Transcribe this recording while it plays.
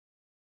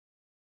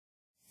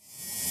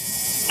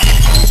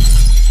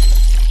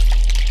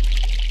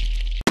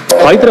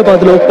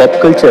హైదరాబాద్ లో pub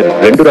culture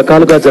రెండు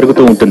రకాలుగా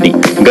జరుగుతూ ఉంటుంది.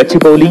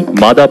 గచ్చిబౌలి,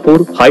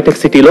 మాదాపూర్, హైటెక్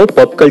సిటీలో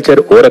పబ్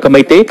కల్చర్ ఓ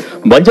రకమైతే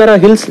బంజారా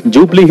హిల్స్,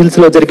 జూబ్లీ హిల్స్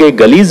లో జరిగే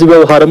గలీజ్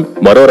వ్యవహారం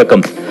మరో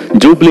రకం.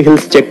 Jubilee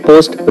hills check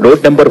post,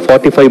 road number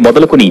 45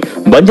 మొదలుకుని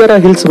బంజారా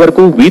హిల్స్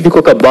వరకు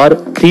వీధికొక బార్,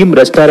 థీమ్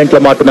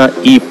రెస్టారెంట్ల మాటున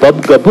ఈ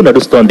పబ్ గబ్బు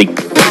నడుస్తోంది.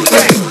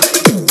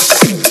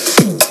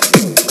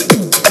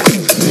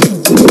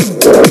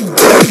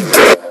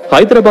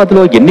 హైదరాబాద్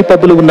లో ఎన్ని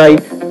పబ్బులు ఉన్నాయి?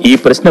 ఈ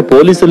ప్రశ్న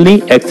పోలీసుల్ని,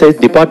 ఎక్సైజ్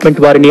డిపార్ట్మెంట్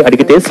వారిని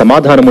అడిగితే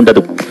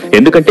సమాధానముండదు.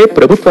 ఎందుకంటే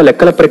ప్రభుత్వ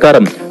లెక్కల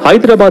ప్రకారం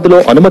హైదరాబాద్ లో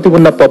అనుమతి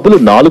ఉన్న పబ్బులు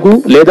 4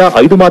 లేదా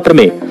 5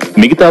 మాత్రమే.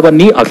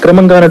 మిగతావన్నీ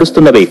అక్రమంగా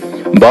నడుస్తున్నవే.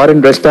 బార్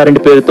అండ్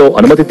రెస్టారెంట్ పేరుతో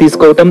అనుమతి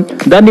తీసుకోవటం,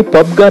 దాన్ని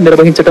పబ్ గా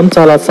నిర్వహించటం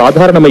చాలా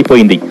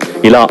సాధారణమైపోయింది.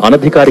 ఇలా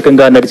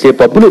అనధికారికంగా నడిచే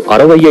పబ్బులు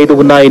 65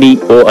 ఉన్నాయని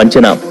ఓ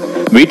అంచనా.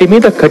 వీటి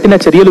మీద కఠిన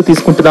చర్యలు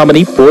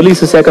తీసుకుంటున్నామని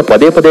పోలీసు శాఖ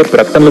పదే పదే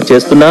ప్రకటనలు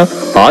చేస్తున్నా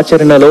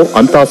ఆచరణలో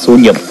అంతా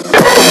శూన్యం.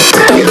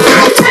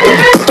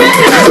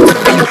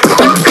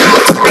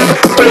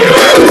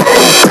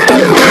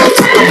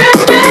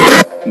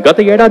 గత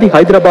ఏడాది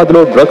హైదరాబాద్ లో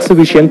డ్రగ్స్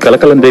విషయం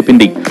కలకలం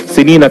రేపింది.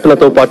 సినీ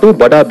నటులతో పాటు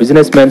బడా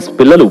బిజినెస్ మ్యాన్స్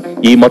పిల్లలు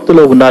ఈ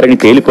మత్తులో ఉన్నారని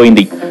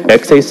తేలిపోయింది.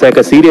 ఎక్సైజ్ శాఖ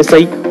సీరియస్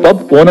అయి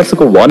పబ్ ఓనర్స్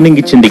కు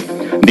వార్నింగ్ ఇచ్చింది.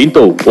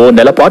 దీంతో ఓ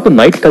నెల పాటు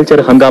నైట్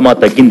కల్చర్ హంగామా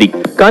తగ్గింది.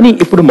 కానీ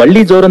ఇప్పుడు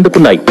మళ్లీ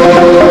జోరందుకున్నాయి.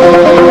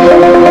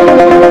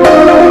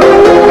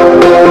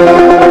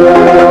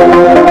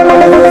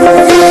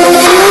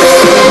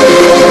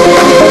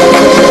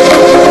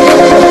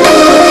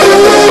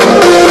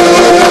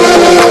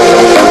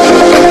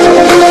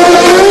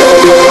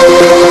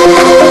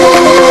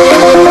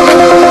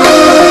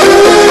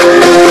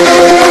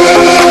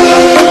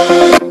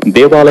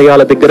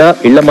 దేవాలయాల దగ్గర,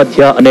 ఇళ్ల మధ్య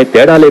అనే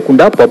తేడా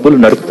లేకుండా పబ్బులు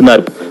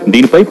నడుపుతున్నారు.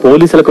 దీనిపై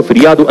పోలీసులకు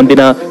ఫిర్యాదు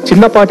అందిన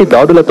చిన్నపాటి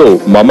దాడులతో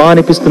మమా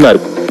అనిపిస్తున్నారు.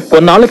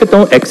 కొన్నాళ్ల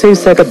క్రితం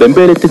ఎక్సైజ్ శాఖ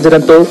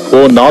బెంబేలెత్తించడంతో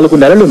ఓ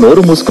 4 నెలలు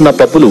నోరు మూసుకున్న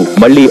పబ్బులు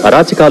మళ్లీ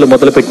అరాచకాలు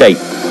మొదలుపెట్టాయి.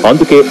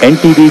 అందుకే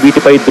ఎన్టీవీ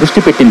వీటిపై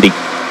దృష్టి పెట్టింది.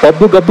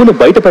 పబ్బు గబ్బును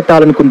బయట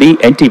పెట్టాలనుకుంది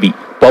ఎన్టీవీ.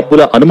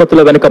 పబ్బుల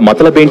అనుమతుల వెనక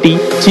మతలబేంటి,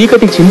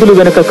 చీకటి చిందులు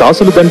వెనక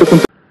కాసులు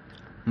దండుకుంటూ.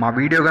 మా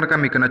వీడియో గనక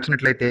మీకు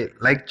నచ్చినట్లయితే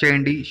లైక్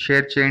చేయండి,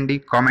 షేర్ చేయండి,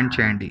 కామెంట్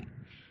చేయండి.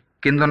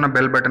 కింద ఉన్న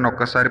బెల్ బటన్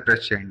ఒక్కసారి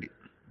ప్రెస్ చేయండి.